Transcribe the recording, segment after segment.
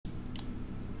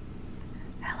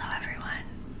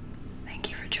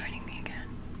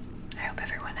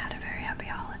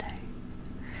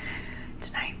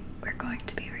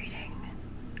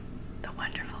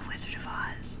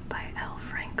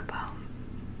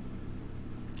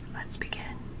let's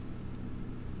begin.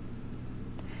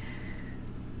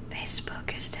 This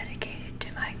book is dedicated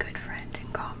to my good friend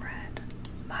and comrade,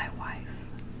 my wife,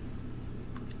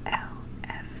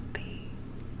 LFP.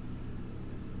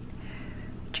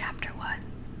 Chapter 1,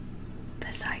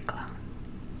 The Cyclone.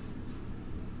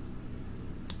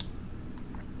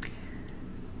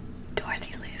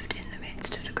 Dorothy lived in the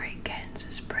midst of the great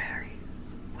Kansas prairies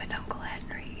with Uncle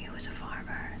Henry, who was a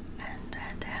farmer, and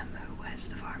Aunt Em, who was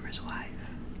the farmer's wife.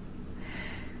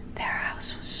 Their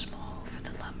house was small, for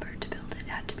the lumber to build it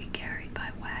had to be carried by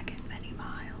wagon many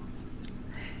miles.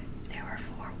 There were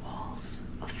 4 walls,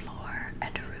 a floor,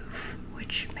 and a roof,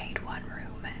 which made one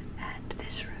room, and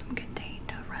this room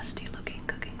contained a rusty-looking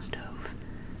cooking stove,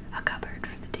 a cupboard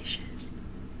for the dishes,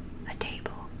 a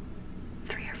table,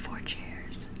 3 or 4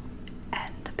 chairs,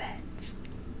 and the beds.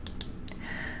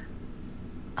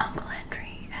 Uncle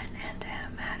Henry and Aunt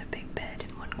Em had a big bed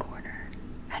in one corner,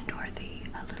 and Dorothy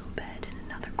a little bed in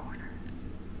another corner.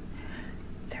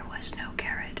 There was no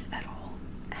garret at all,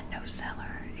 and no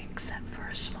cellar except for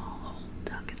a small hole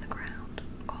dug in the ground,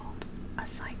 called a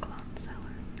cyclone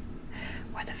cellar,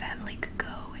 where the family could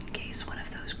go in case one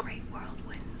of those great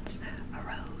whirlwinds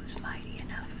arose mighty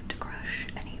enough to crush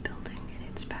any building in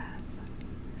its path.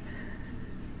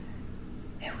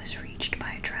 It was reached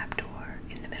by a trapdoor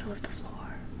in the middle of the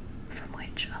floor, from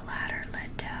which a ladder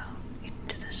led down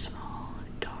into the small,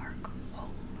 dark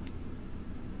hole.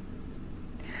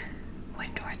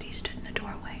 When Dorothy stood in the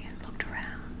doorway and looked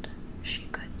around, she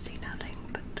could see nothing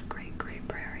but the great gray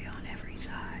prairie on every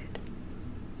side.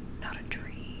 Not a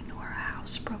tree nor a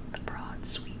house broke the broad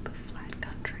sweep of flat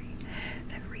country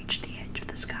that reached the edge of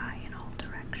the sky in all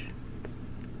directions.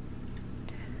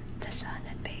 The sun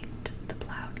had baked the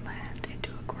plowed land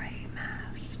into a gray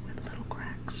mass with little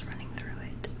cracks running through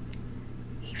it.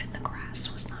 Even the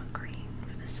grass was not green,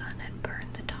 for the sun had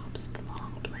burned the tops of the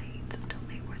long blades until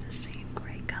they were the same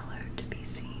gray color to be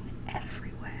seen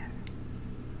everywhere.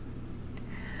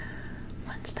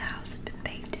 Once the house had been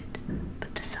painted,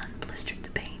 but the sun blistered the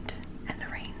paint and the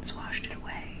rains washed it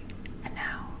away, and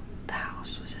now the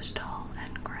house was as dull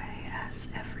and gray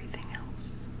as everything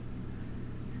else.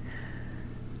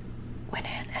 When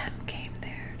Aunt Em came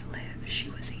there to live, she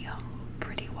was a young,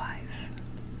 pretty wife.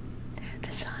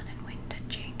 The sun and wind had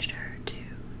changed her, too.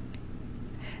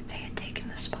 They had taken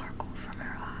the sparkle from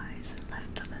her eyes and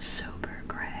left them a sober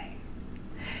gray.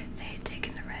 They had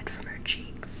taken the red from her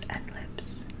cheeks and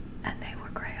lips, and they were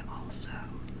gray also.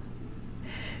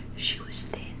 She was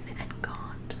thin and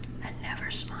gaunt, and never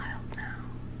smiled now.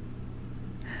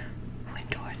 When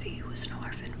Dorothy, who was an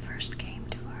orphan, first came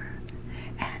to her,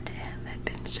 Aunt Em had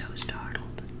been so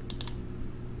startled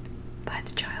by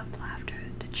the child's laughter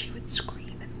that she would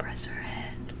scream and press her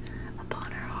hand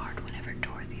upon her heart whenever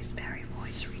Dorothy's merry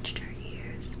voice reached her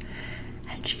ears,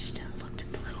 and she still looked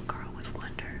at the little girl with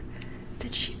wonder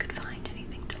that she could find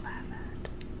anything to laugh at.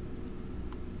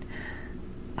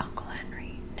 Uncle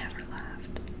Henry never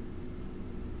laughed.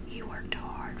 He worked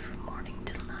hard from morning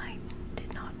till night and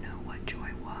did not know what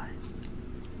joy was.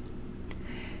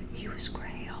 He was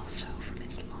gray also from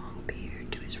his long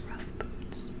beard to his rough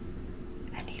boots,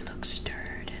 and he looked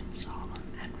stirred and solemn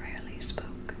and rarely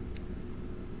spoke.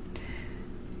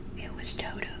 It was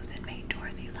Toto that made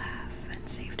Dorothy laugh and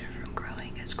saved her from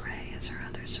growing as gray as her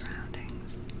other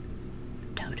surroundings.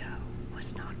 Toto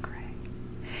was not gray.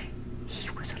 He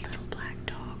was a little black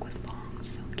dog with long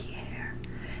silky hair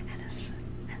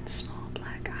and small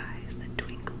black eyes that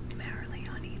twinkled merrily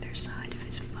on either side of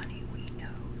his funny wee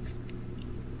nose.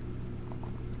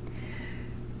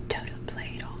 Toto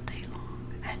played all day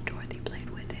long, and Dorothy played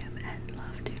with him and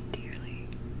loved him dearly.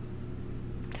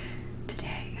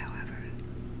 Today, however,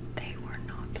 they were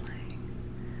not playing.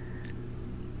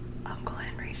 Uncle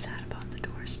Henry sat upon the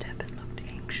doorstep and looked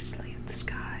anxiously at the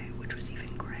sky, which was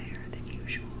even grayer than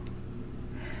usual.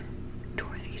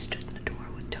 Dorothy stood in the door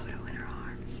with Toto in her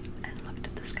arms and looked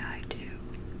at the sky too.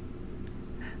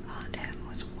 Aunt Em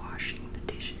was washing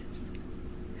the dishes.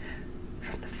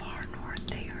 From the far north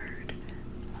they heard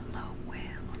a low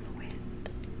wail on the wind,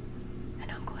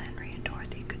 and Uncle Henry and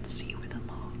Dorothy could see where the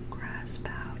long grass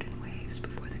bowed in waves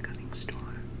before the coming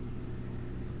storm.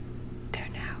 There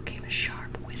now came a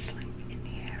sharp whistling in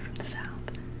the air from the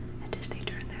south, and as they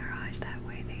turned their eyes that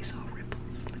way, they saw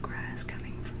ripples in the grass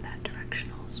coming from that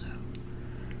direction also.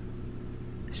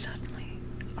 Suddenly,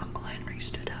 Uncle Henry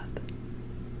stood up.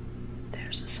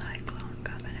 "There's a cyclone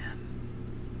coming, Em,"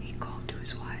 he called to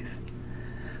his wife.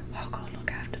 "I'll go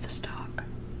look after the stock."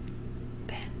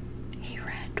 Then he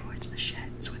ran towards the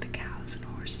sheds where the cows and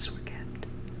horses were kept.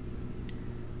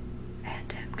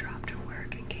 Aunt Em dropped her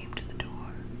work and came to the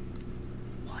door.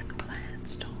 One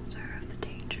glance told her of the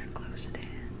danger close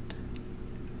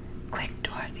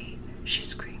she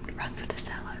screamed. "Run for the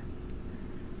cellar!"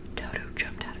 Toto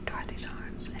jumped out of Dorothy's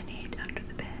arms and hid under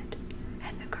the bed,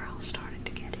 and the girl started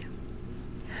to get him.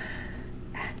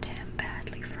 Aunt Em,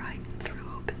 badly frightened,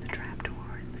 threw open the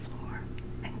trapdoor in the floor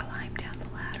and climbed down the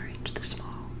ladder into the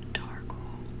small, dark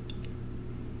hole.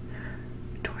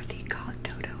 Dorothy caught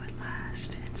Toto at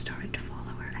last and started to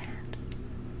follow her aunt.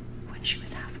 When she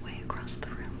was halfway across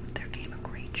the room, there came a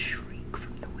great shriek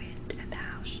from the wind, and the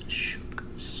house shook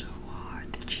so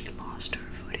hard that she lost her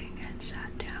footing and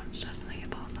sat down suddenly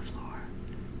upon the floor.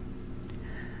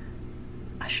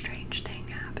 A strange thing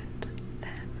happened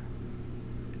then.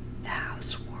 The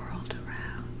house whirled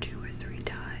around 2 or 3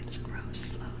 times and rose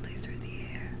slowly through the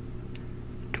air.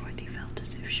 Dorothy felt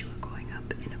as if she were going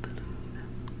up in a balloon.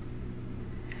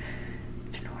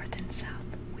 The north and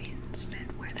south winds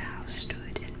met where the house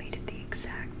stood and made it the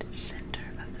exact center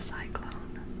of the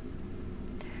cyclone.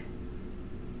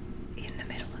 In the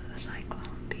middle of a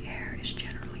cyclone, the air is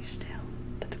generally still,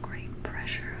 but the great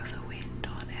pressure of the wind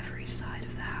on every side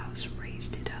of the house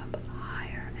raised it up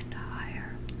higher and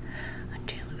higher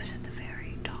until it was at the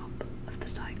very top of the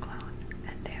cyclone,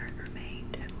 and there it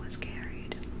remained and was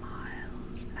carried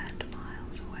miles and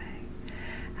miles away,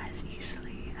 as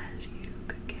easily as you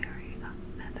could carry a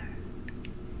feather.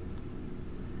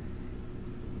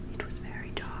 It was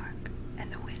very dark,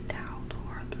 and the wind howled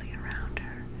horribly around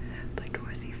her, but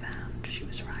Dorothy found she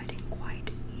was riding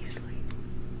quite easily.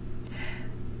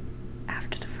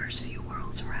 After the first few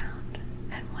whirls around,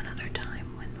 and one other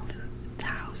time when the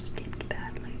house tipped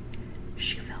badly,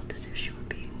 she felt as if she were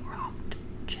being rocked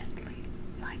gently,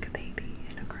 like a baby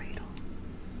in a cradle.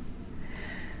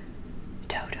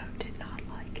 Toto did not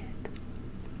like it.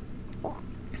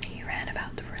 He ran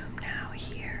about the room, now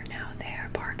here, now there,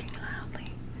 barking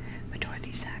loudly, but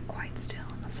Dorothy sat quite still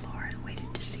on the floor and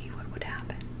waited to see what would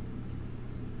happen.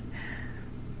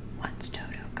 Once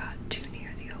Toto got too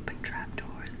near the open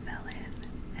trapdoor and fell in,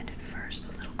 and at first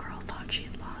the little girl thought she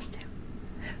had lost him,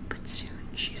 but soon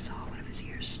she saw one of his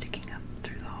ears sticking up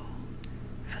through the hole,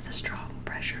 for the strong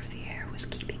pressure of the air was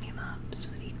keeping him up so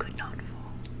that he could not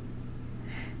fall.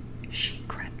 She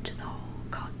crept to the hole,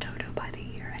 caught Toto by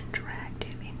the ear, and dragged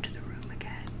him into the room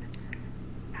again,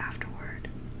 afterward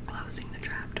closing the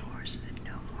trapdoor so that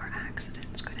no more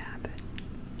accidents could happen.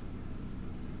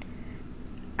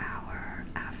 Hour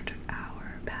after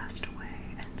hour passed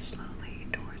away, and slowly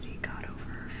Dorothy got over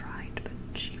her fright, but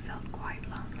she felt quite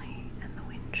lonely, and the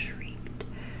wind shrieked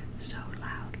so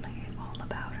loudly all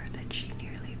about her that she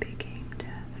nearly became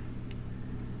deaf.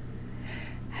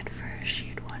 At first she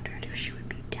had wondered if she would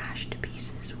be dashed to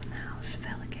pieces when the house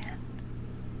fell again,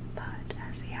 but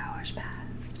as the hours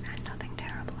passed and nothing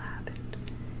terrible happened,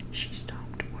 she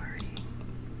stopped worrying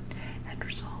and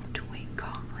resolved to wait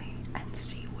calmly and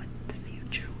see what the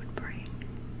future would bring.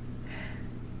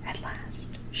 At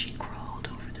last she crawled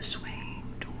over the swaying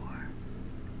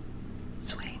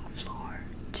floor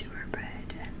to her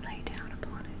bed and lay down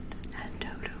upon it, and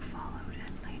Toto followed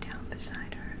and lay down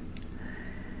beside her.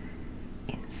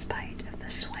 In spite of the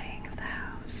swaying of the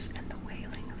house and the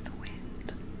wailing of the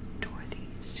wind, Dorothy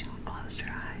soon closed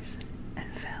her eyes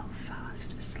and fell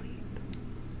fast asleep.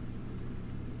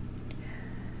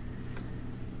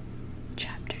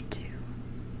 Chapter 2.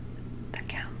 The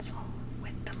Council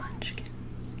with the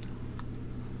Munchkins.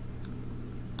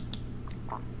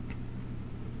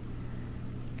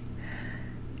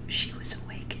 She was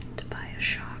awakened by a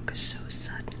shock so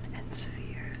sudden and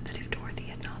severe that if Dorothy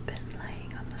had not been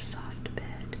laying on the soft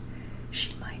bed,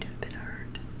 she might have been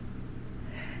hurt.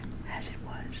 As it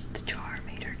was, the jar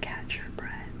made her catch her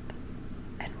breath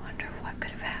and wonder what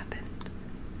could have happened,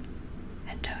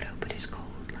 and Toto put his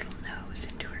cold little nose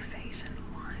into her face and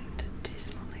whined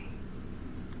dismally.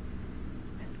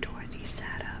 Dorothy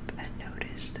sat up and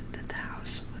noticed that the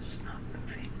house was not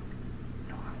moving,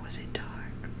 nor was it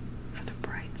dark, for the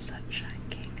bright sunshine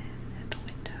came in at the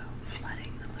window,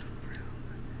 flooding the little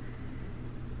room.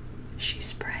 She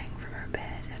sprang from her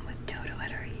bed and with Toto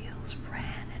at her heels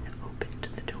ran and opened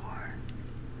the door.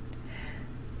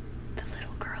 The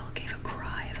little girl gave a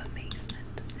cry of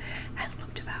amazement and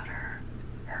looked about her,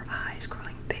 her eyes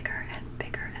growing bigger and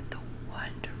bigger at the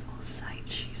wonderful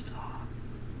sights she saw.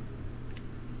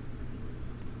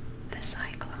 The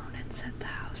cyclone had set the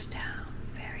house down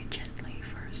very gently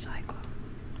for a cyclone,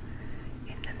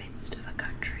 in the midst of a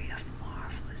country of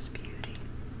marvelous beauty.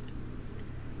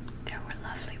 There were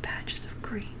lovely patches of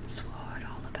green sward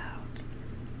all about,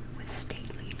 with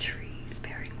stately trees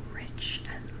bearing rich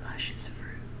and luscious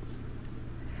fruits.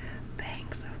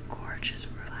 Banks of gorgeous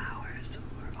flowers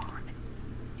were on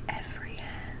every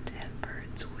hand, and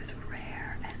birds with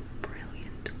rare and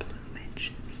brilliant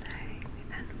plumage sang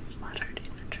and fluttered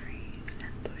in the trees.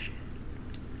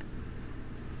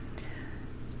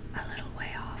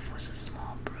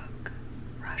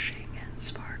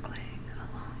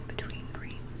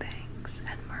 thanks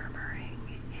and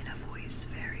murmuring in a voice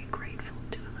very grateful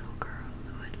to a little girl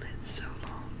who had lived so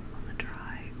long on the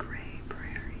dry, gray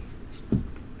prairies.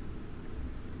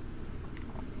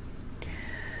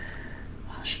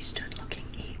 While she stood looking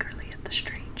eagerly at the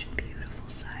strange and beautiful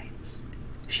sights,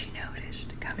 she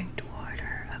noticed coming toward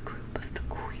her a group of the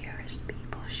queerest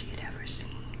people she had ever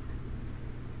seen.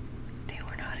 They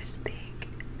were not as big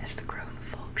as the grown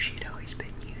folk she'd always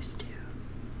been used to,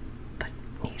 but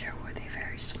neither were they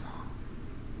very small.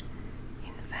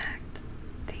 In fact,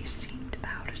 they seemed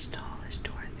about as tall as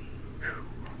Dorothy, who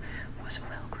was a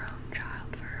well-grown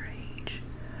child for her age,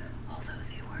 although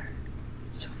they were,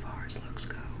 so far as looks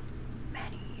go,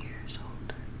 many years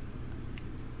older.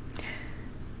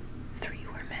 3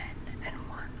 were men and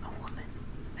 1 a woman,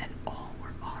 and all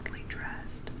were oddly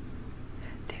dressed.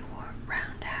 They wore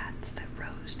round hats that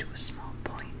rose to a small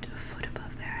point a foot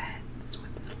above their heads,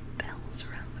 with little bells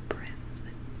around the brims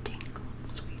that tinkled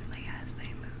sweetly as they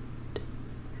moved.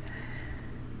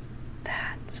 The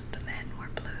hats of the men were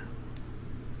blue.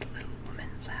 The little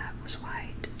woman's hat was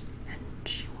white, and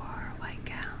she wore a white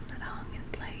gown that hung in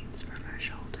plaits from her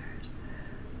shoulders.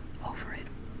 Over it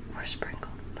were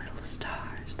sprinkled little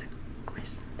stars that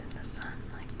glistened in the sun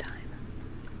like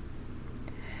diamonds.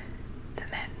 The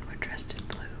men were dressed in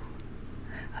blue,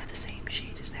 of the same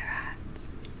shade as their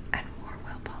hats, and wore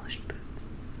well-polished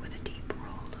boots with a deep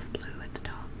roll of blue at the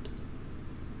tops.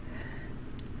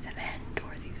 The men,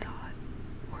 Dorothy thought,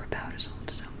 were about as old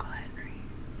as Uncle Henry,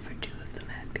 for 2 of them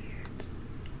had beards.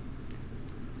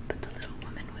 But the little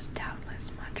woman was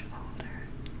doubtless much older.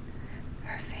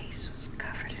 Her face was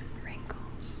covered in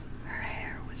wrinkles, her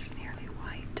hair was nearly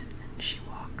white, and she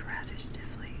walked rather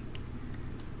stiffly.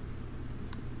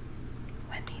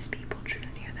 When these people drew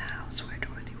near the house where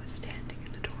Dorothy was standing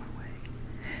in the doorway,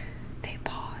 they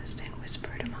paused and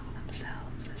whispered among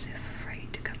themselves as if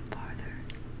afraid to come farther.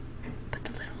 But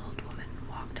the little old woman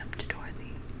walked up to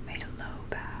Dorothy, made a low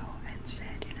bow, and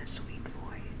said in a sweet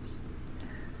voice,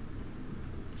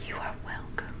 "You are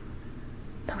welcome,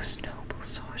 most noble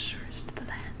sorceress, to the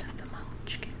land of the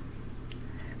Munchkins.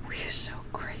 We are so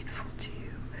grateful to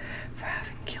you for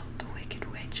having killed the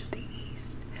wicked witch of the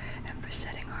East and for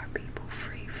setting our people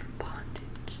free from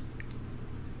bondage."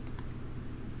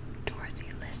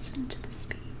 Dorothy listened to the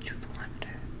speech with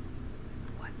wonder.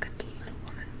 What could the little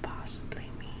woman possibly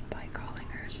mean by calling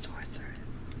her a sorceress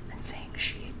and saying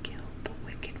she had killed the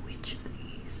wicked witch of the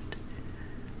East?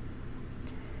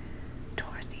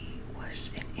 Dorothy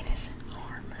was an innocent,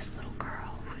 harmless little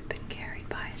girl who had been carried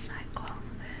by a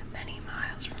cyclone many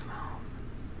miles from home,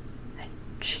 and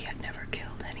she had never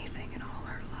killed anything in all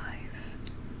her life.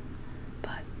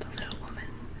 But the little woman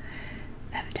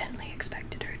evidently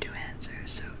expected her to answer,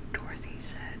 so Dorothy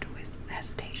said with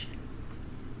hesitation,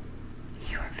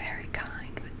 "You are very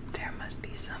kind, but there must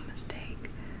be some mistake.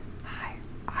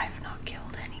 I've not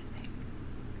killed anything."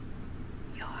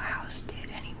 "Your house did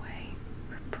anyway,"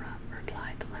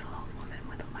 replied the little old woman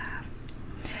with a laugh.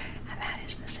 "And that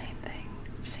is the same thing.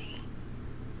 See,"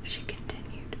 she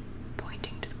continued,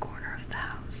 pointing to the corner of the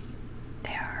house.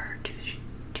 "There are her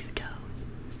two toes,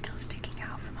 still sticking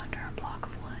out from under a block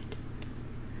of wood."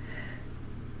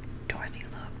 Dorothy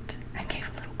looked and gave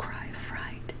a little cry of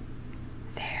fright.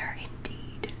 There,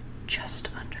 indeed, just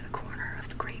under the corner of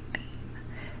the great beam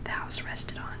the house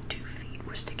rested on, 2 feet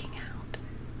were sticking out,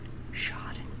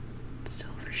 shod in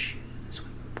silver shoes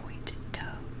with pointed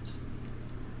toes.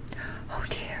 Oh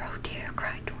dear,"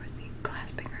 cried Dorothy,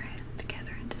 clasping her hands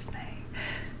together in dismay.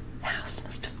 "The house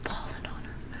must have fallen on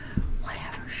her.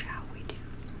 Whatever shall we do?"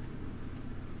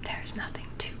 "There is nothing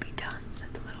to be done,"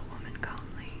 said the little woman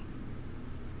calmly.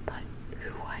 "But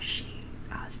who was she?"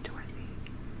 asked Dorothy.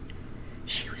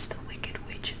 "She was the wicked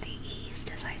witch of the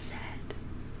East, as I said,"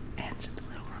 answered the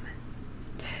little woman.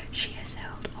 "She has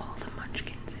held all the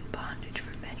Munchkins in bondage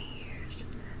for many years,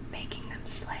 making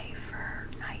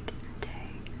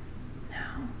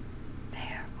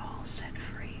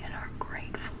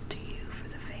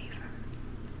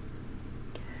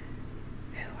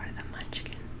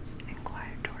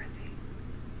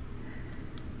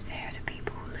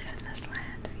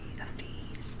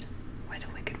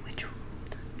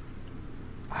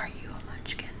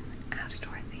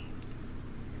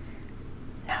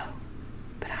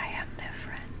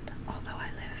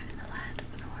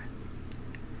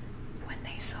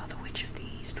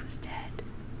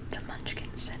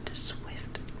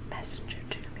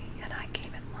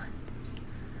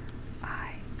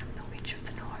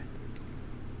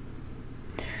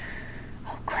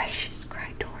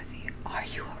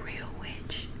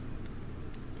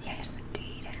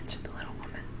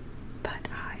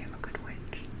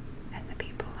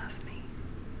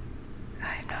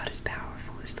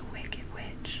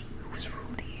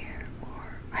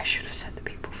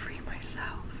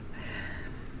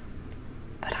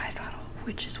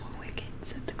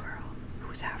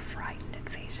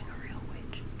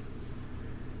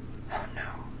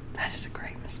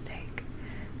mistake.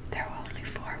 There were only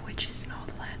 4 witches in all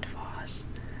the land of Oz,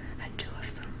 and 2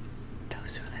 of them,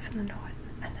 those who live in the north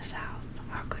and the south,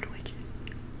 are good witches.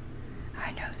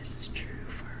 I know this is true,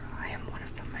 for I am one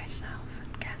of them myself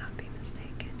and cannot be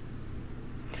mistaken.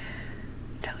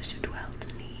 Those who dwelt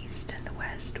in the east and the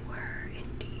west were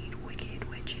indeed wicked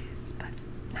witches, but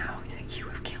now that you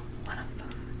have killed one of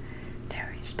them,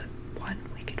 there is but one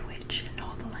wicked witch in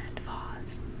all the land of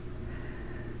Oz,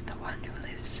 the one who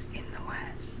lives in the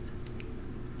west.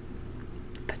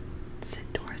 But,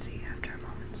 said Dorothy after a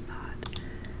moment's thought,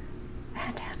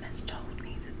 Aunt Em has told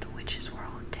me that the witches were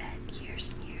all dead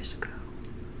years and years ago.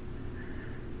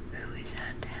 Who is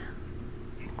Aunt Em?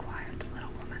 Inquired the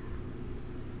little woman.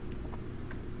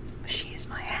 She is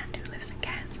my aunt who lives in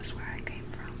Kansas, where I came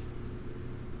from.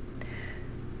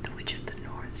 The witch of the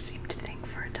north seemed to think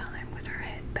for a time, with her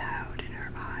head bowed and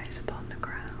her eyes upon the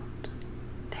ground.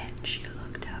 Then she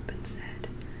looked up and said,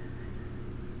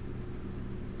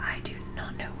 I do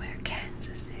not know where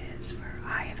Kansas is, for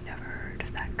I have never heard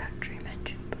of that country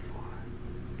mentioned before.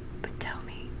 But tell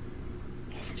me,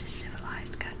 is it a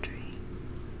civilized country?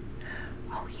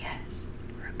 Oh yes,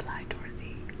 replied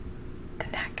Dorothy. Then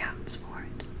that counts for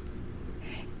it.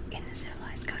 In the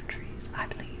civilized countries, I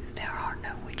believe there are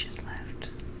no witches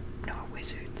left, nor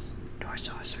wizards, nor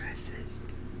sorceresses,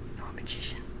 nor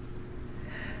magicians.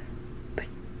 But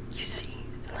you see,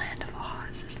 the land of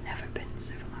Oz has never been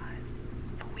civilized,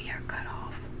 for we are cut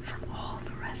off from all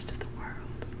the rest of the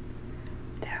world.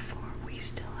 Therefore, we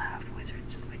still have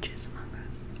wizards and witches among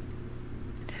us.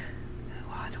 Who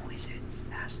are the wizards?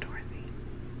 Asked Dorothy.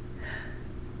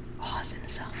 Oz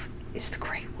himself is the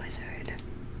great wizard,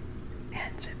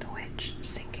 answered the witch,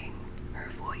 sinking her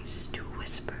voice to a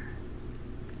whisper.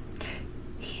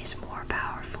 He is more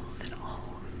powerful than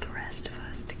all the rest of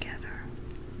us together.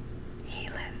 He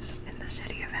lives in the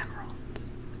City of Emeralds.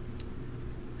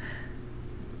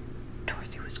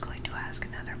 Dorothy was going to ask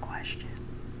another question,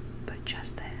 but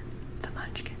just then the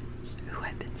Munchkins, who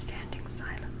had been standing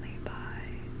silently by,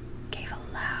 gave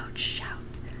a loud shout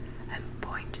and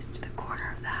pointed to the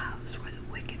corner of the house where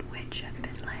the wicked witch had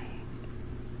been laying.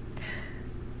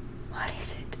 What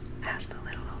is it? Asked the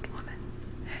little old woman,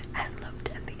 and looked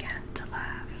and began to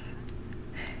laugh.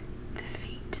 The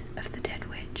feet of the dead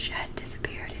witch had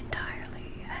disappeared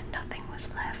entirely, and nothing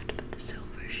was left but the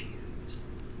silver shoes.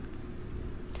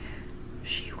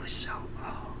 She was so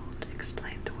old,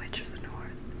 explained the witch of the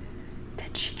north,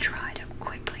 that she dried up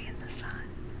quickly in the sun.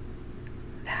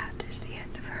 That is the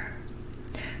end of her.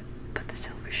 But the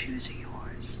silver shoes are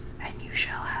yours, and you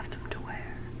shall have them to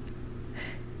wear.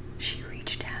 She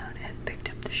reached down and picked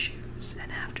up the shoes,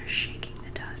 and after shaking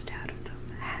the dust out of them,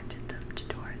 handed them to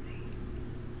Dorothy.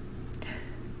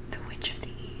 The witch of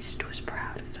the east was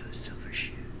proud of those silver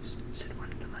shoes, said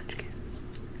one of the Munchkins,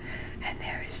 and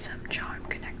there is some charm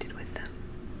connected with them,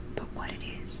 but what it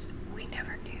is, we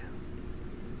never knew.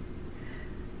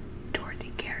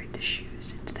 Dorothy carried the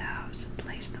shoes into the house and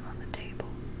placed them on the table.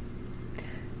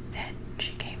 Then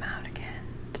she came out again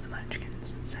to the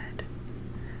Munchkins and said,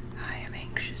 I am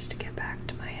anxious to get back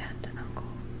to my aunt and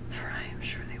uncle, for I am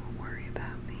sure they will worry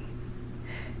about me.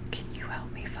 Can you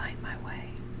help me find my way?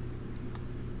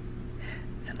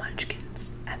 The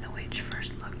Munchkins and the witch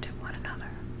first looked at one another,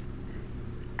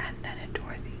 and then at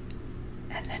Dorothy,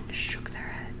 and then shook their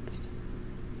heads.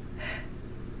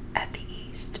 At the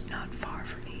east, not far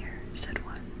from here, said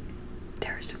one,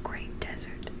 there is a great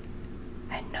desert,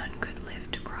 and none could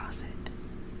live to cross it.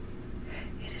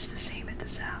 It is the same at the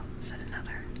south, said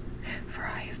another, for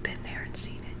I have been there and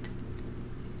seen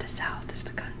it. The south is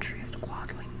the country of the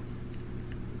Quadlings.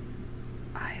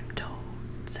 I am told,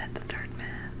 said the third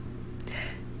man,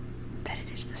 that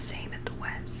it is the same at the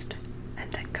west,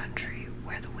 and that country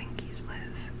where the Winkies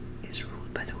live is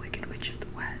ruled by the wicked witch of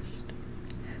the west,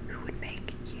 who would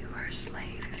make you her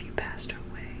slave if you passed her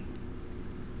way.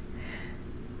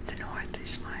 The north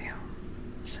is my home,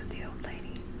 said the old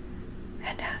lady,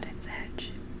 and at its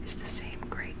edge is the same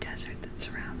great desert that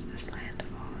surrounds this land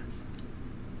of Oz.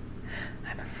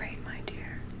 I'm afraid, my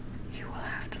dear, you will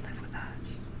have to live with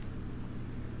us.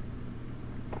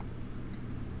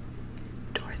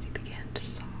 Dorothy began to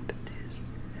sob at this,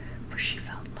 for she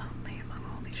felt lonely among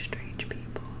all these strange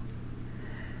people.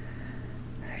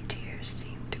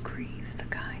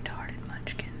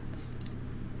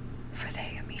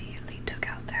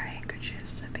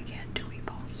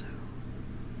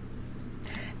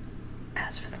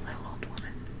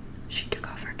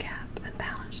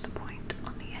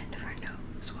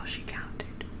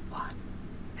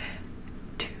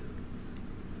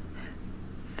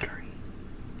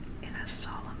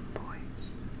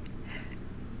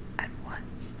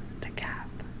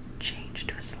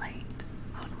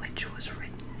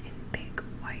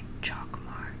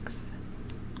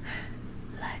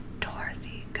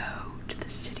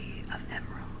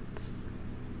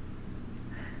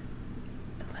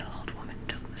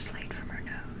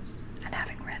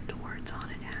 read the words on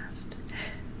it, asked,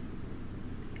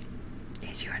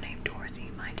 "Is your name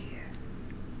Dorothy, my dear?"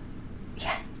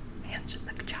 "Yes," answered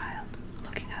the child,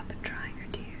 looking up and drying her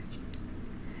tears.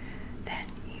 "Then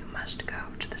you must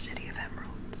go to the City of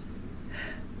Emeralds.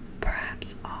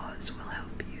 Perhaps Oz will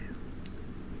help you."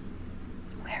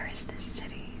 "Where is this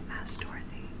city?" asked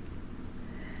Dorothy.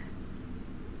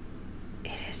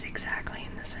 "It is exactly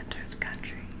in the center of the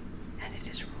country, and it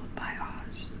is ruled by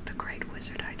Oz, the great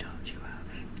wizard I told you of."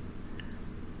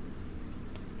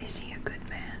 "Is he a good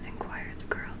man?" inquired the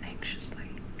girl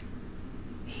anxiously.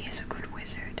 "He is a good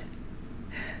wizard.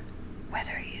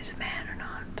 Whether he is a man or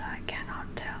not, I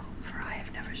cannot tell, for I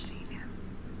have never seen him."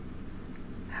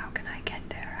 "How can I get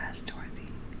there?" asked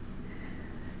Dorothy.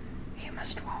 "You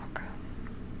must walk.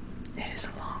 It is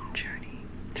a long journey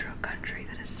through a country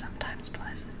that is sometimes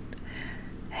pleasant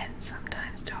and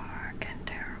sometimes dark and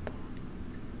terrible.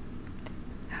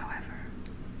 However,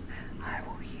 I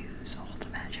will use all the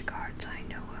magic arts I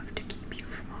know of to keep you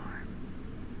from harm.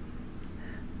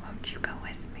 Won't you go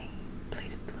with me?"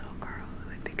 pleaded the little girl, who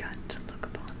had begun to look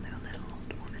upon the little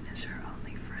old woman as her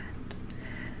only friend.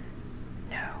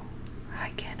 "No, I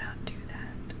cannot do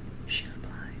that," she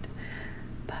replied,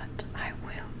 "but I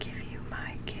will give you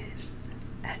my kiss,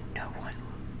 and no one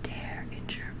will dare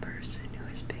injure a person who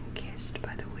has been kissed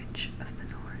by the Witch of the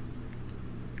North."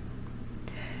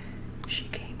 She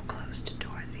came close to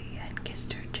Dorothy and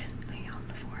kissed her gently on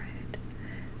the forehead.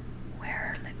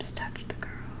 Where her lips touched the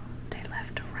girl, they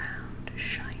left a round,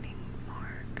 shining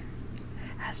mark,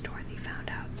 as Dorothy found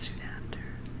out soon after.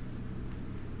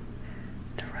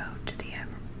 "The road to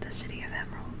the City of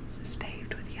Emeralds is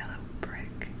paved with yellow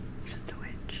brick," said the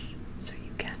witch, "so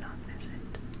you cannot miss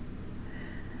it.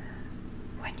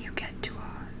 When you get to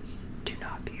Oz, do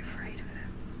not be afraid of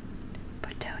him,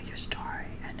 but tell your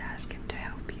story and ask him to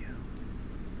help you.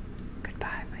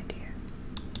 Goodbye, my dear."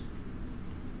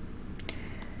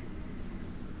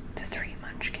 The three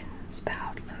Munchkins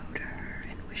bowed low to her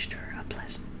and wished her a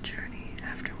pleasant journey,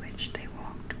 after which they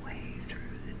walked away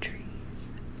through the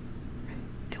trees.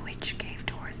 The witch gave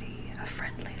Dorothy a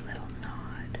friendly little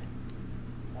nod,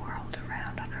 whirled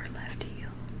around on her left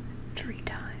heel 3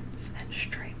 times, and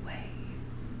straightway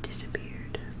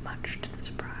disappeared, much to the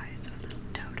surprise of little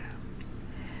Dodo,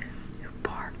 who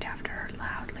barked after her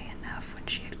loudly enough when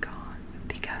she had gone,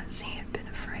 because he had been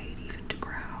afraid even to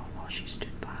growl while she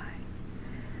stood by.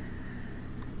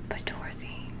 But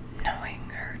Dorothy, knowing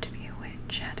her to be a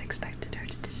witch, had expected her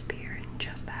to disappear in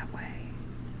just that way,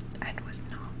 and was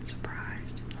not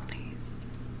surprised in the least.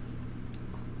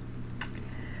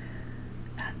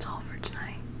 That's all for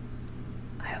tonight.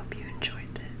 I hope you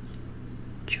enjoyed this.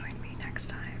 Join me next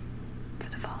time for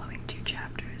the following 2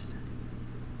 chapters,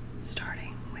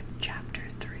 starting with Chapter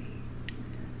 3,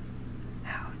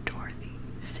 How Dorothy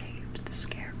Saved the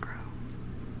Scarecrow.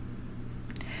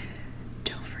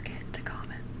 Don't forget to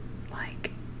comment,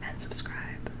 like, and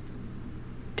subscribe.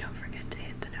 Don't forget to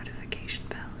hit the notification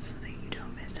bell so that you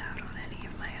don't miss out on any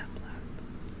of my uploads.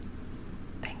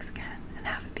 Thanks again, and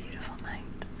have a beautiful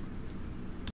night.